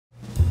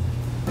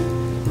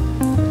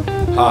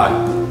Hi,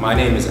 my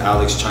name is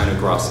Alex China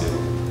Gracia.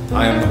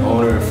 I am the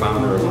owner and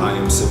founder of I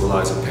Am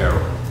Civilized Apparel.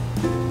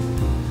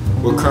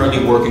 We're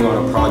currently working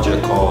on a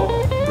project called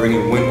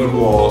Bringing Windward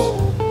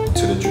Walls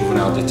to the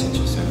Juvenile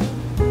Detention Center.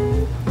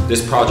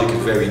 This project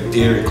is very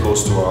dear and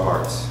close to our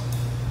hearts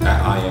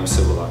at I Am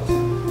Civilized.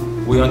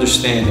 We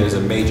understand there's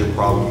a major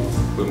problem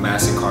with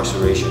mass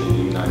incarceration in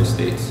the United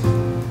States.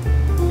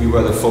 We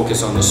rather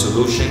focus on the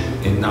solution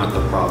and not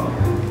the problem.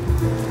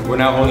 We're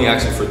not only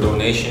asking for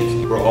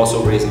donations, we're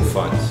also raising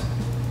funds.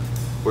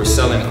 We're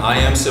selling I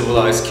Am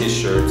Civilized Kids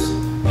shirts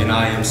and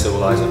I Am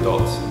Civilized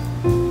Adults.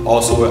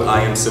 Also with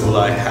I Am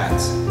Civilized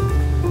hats.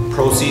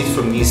 Proceeds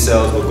from these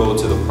sales will go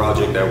to the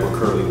project that we're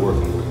currently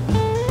working with.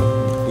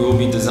 We will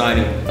be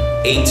designing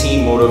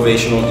 18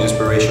 motivational,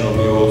 inspirational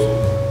murals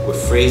with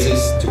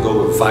phrases to go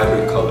with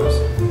vibrant colors.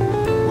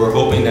 We're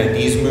hoping that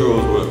these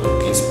murals will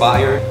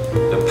inspire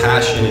the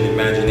passion and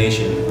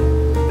imagination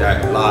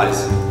that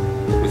lies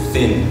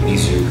within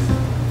these youth.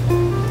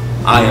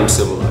 I am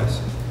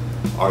civilized.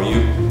 Are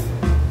you?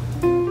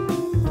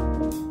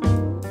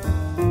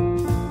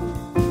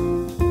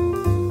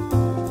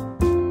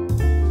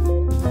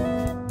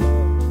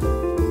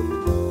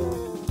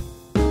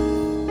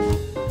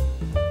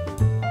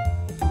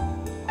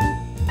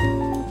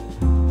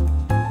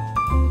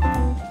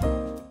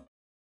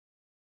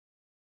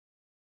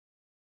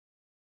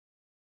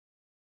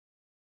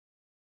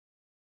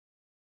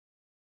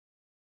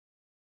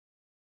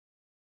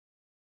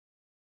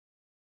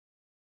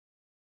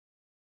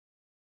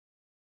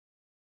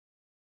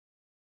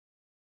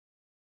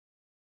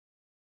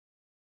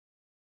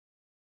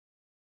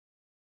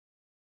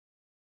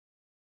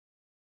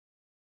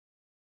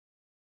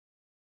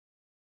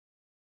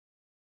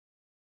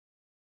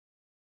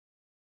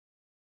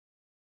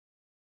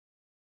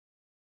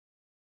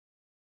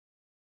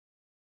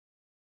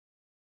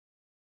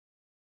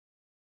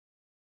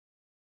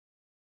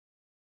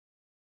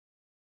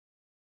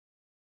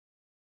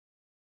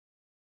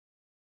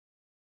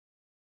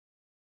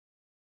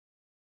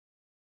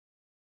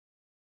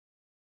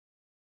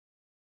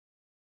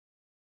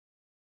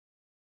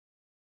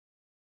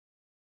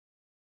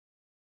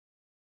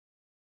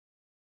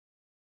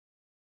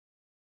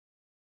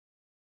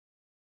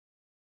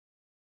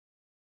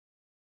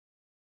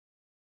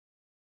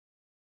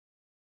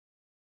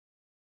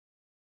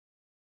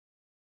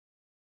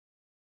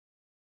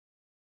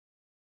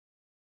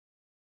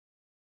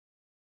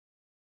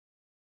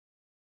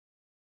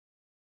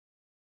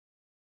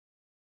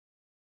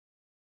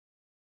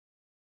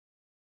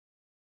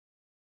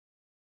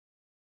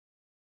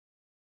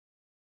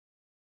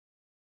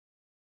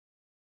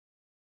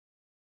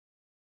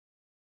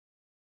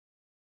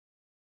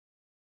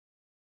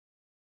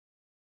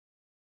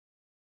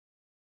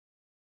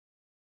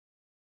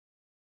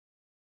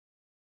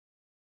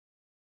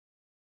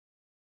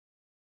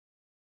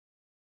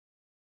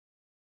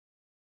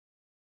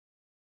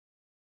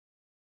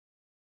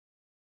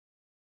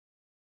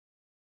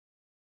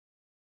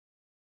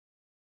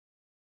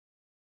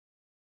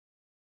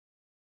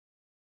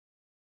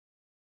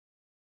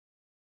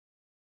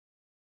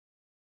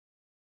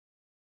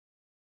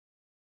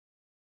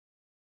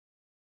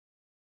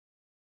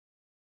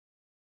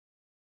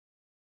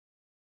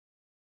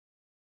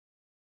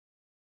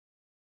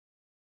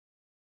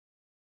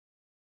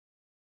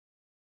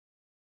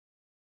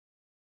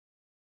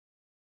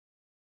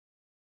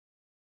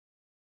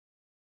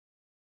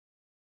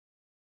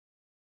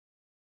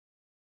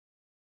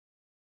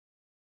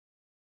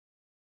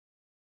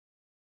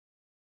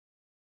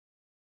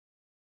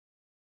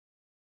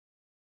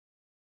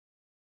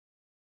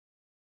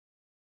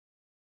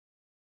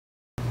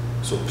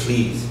 So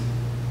please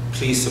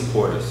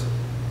support us.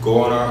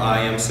 Go on our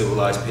I Am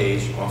Civilized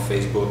page on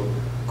Facebook,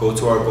 go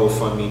to our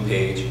GoFundMe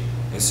page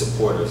and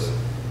support us.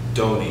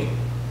 Donate.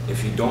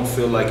 If you don't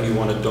feel like you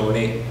want to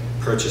donate,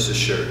 purchase a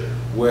shirt,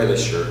 wear the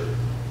shirt,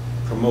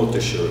 promote the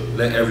shirt.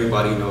 Let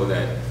everybody know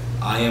that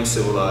I Am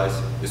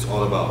Civilized is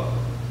all about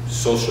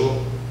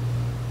social,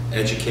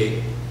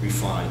 educate,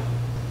 refine.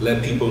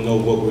 Let people know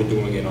what we're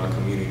doing in our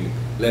community.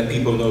 Let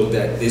people know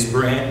that this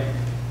brand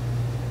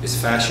is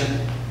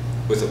fashion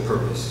with a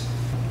purpose.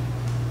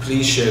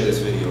 Please share this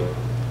video.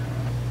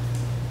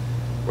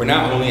 We're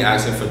not only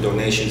asking for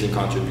donations and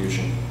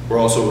contribution, we're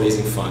also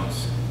raising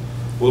funds.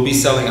 We'll be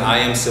selling I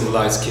Am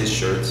Civilized Kids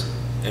shirts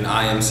and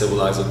I Am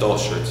Civilized Adult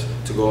shirts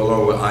to go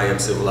along with I Am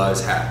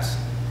Civilized hats.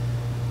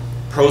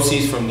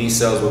 Proceeds from these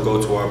sales will go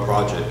to our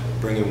project,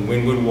 Bringing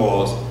Windward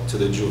Walls to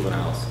the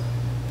juveniles,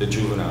 the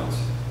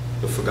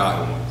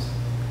forgotten ones.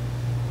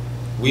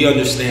 We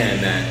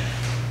understand that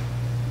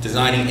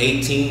designing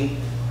 18,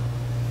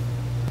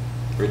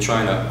 we're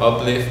trying to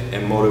uplift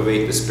and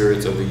motivate the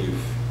spirits of the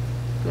youth.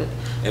 Good.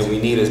 And we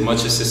need as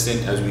much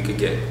assistance as we could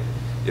get.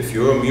 If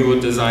you're a mural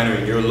designer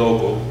and you're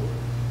local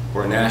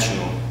or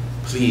national,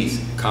 please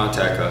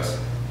contact us.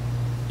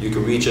 You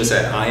can reach us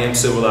at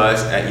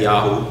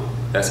IamCivilized@Yahoo.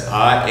 That's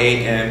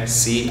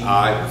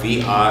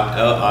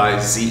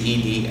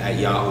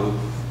IamCivilized@Yahoo.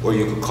 Or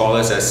you can call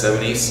us at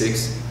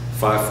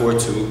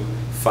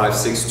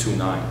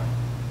 786-542-5629.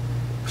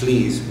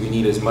 Please, we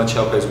need as much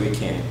help as we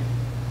can.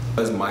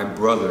 Because my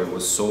brother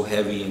was so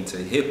heavy into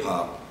hip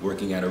hop,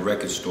 working at a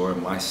record store,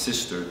 my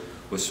sister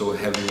was so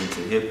heavy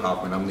into hip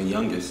hop, and I'm the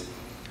youngest.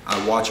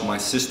 I watched my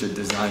sister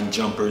design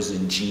jumpers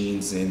and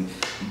jeans and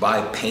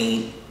buy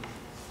paint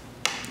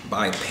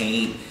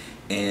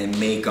and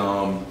make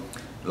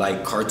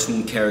like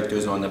cartoon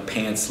characters on the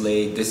pants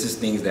leg. This is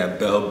things that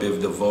Belle Biv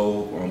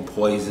DeVoe or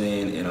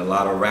Poison and a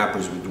lot of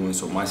rappers were doing.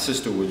 So my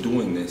sister was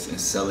doing this and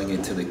selling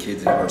it to the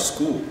kids in her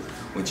school,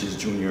 which is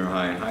junior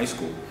high and high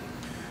school.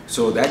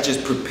 So that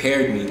just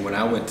prepared me when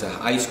I went to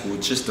high school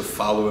just to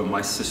follow in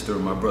my sister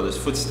and my brother's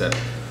footsteps.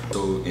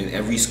 So in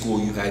every school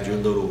you had your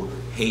little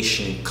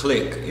Haitian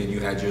clique and you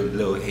had your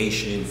little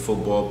Haitian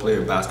football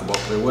player, basketball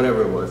player,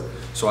 whatever it was.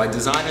 So I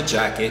designed a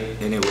jacket,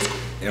 and it was,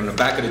 on the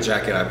back of the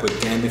jacket I put,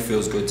 "Damn, it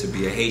feels good to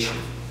be a Haitian."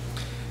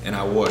 And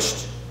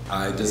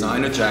I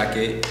designed a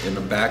jacket, in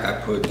the back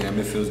I put, "Damn,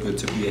 it feels good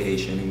to be a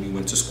Haitian," and we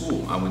went to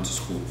school. I went to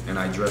school and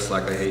I dressed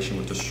like a Haitian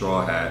with the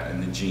straw hat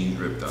and the jeans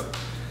ripped up.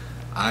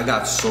 I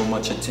got so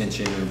much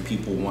attention and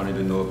people wanted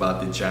to know about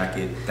the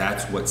jacket.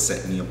 That's what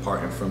set me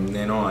apart, and from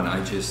then on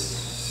I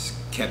just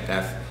kept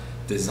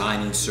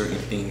designing certain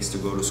things to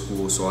go to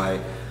school. So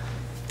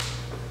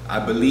I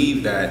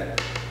believe that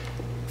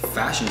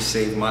fashion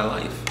saved my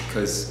life,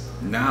 because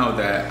now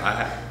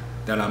that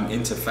I'm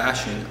into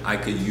fashion, I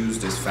could use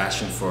this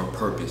fashion for a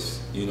purpose.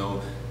 You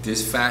know,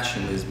 this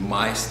fashion is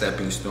my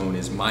stepping stone,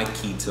 is my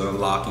key to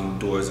unlocking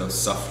doors of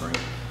suffering.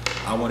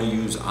 I want to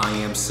use I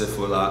am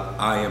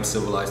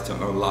civilized to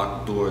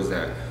unlock doors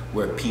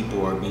where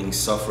people are being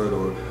suffered,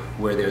 or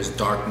where there's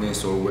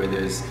darkness, or where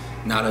there's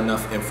not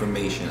enough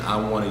information. I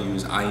want to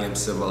use I am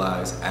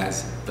civilized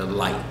as the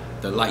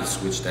light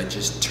switch that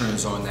just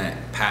turns on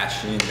that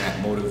passion,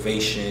 that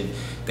motivation,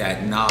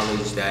 that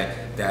knowledge,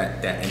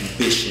 that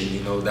ambition.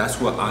 You know, that's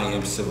what I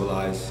am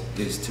civilized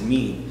is to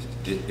me.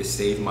 It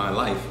saved my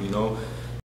life, you know.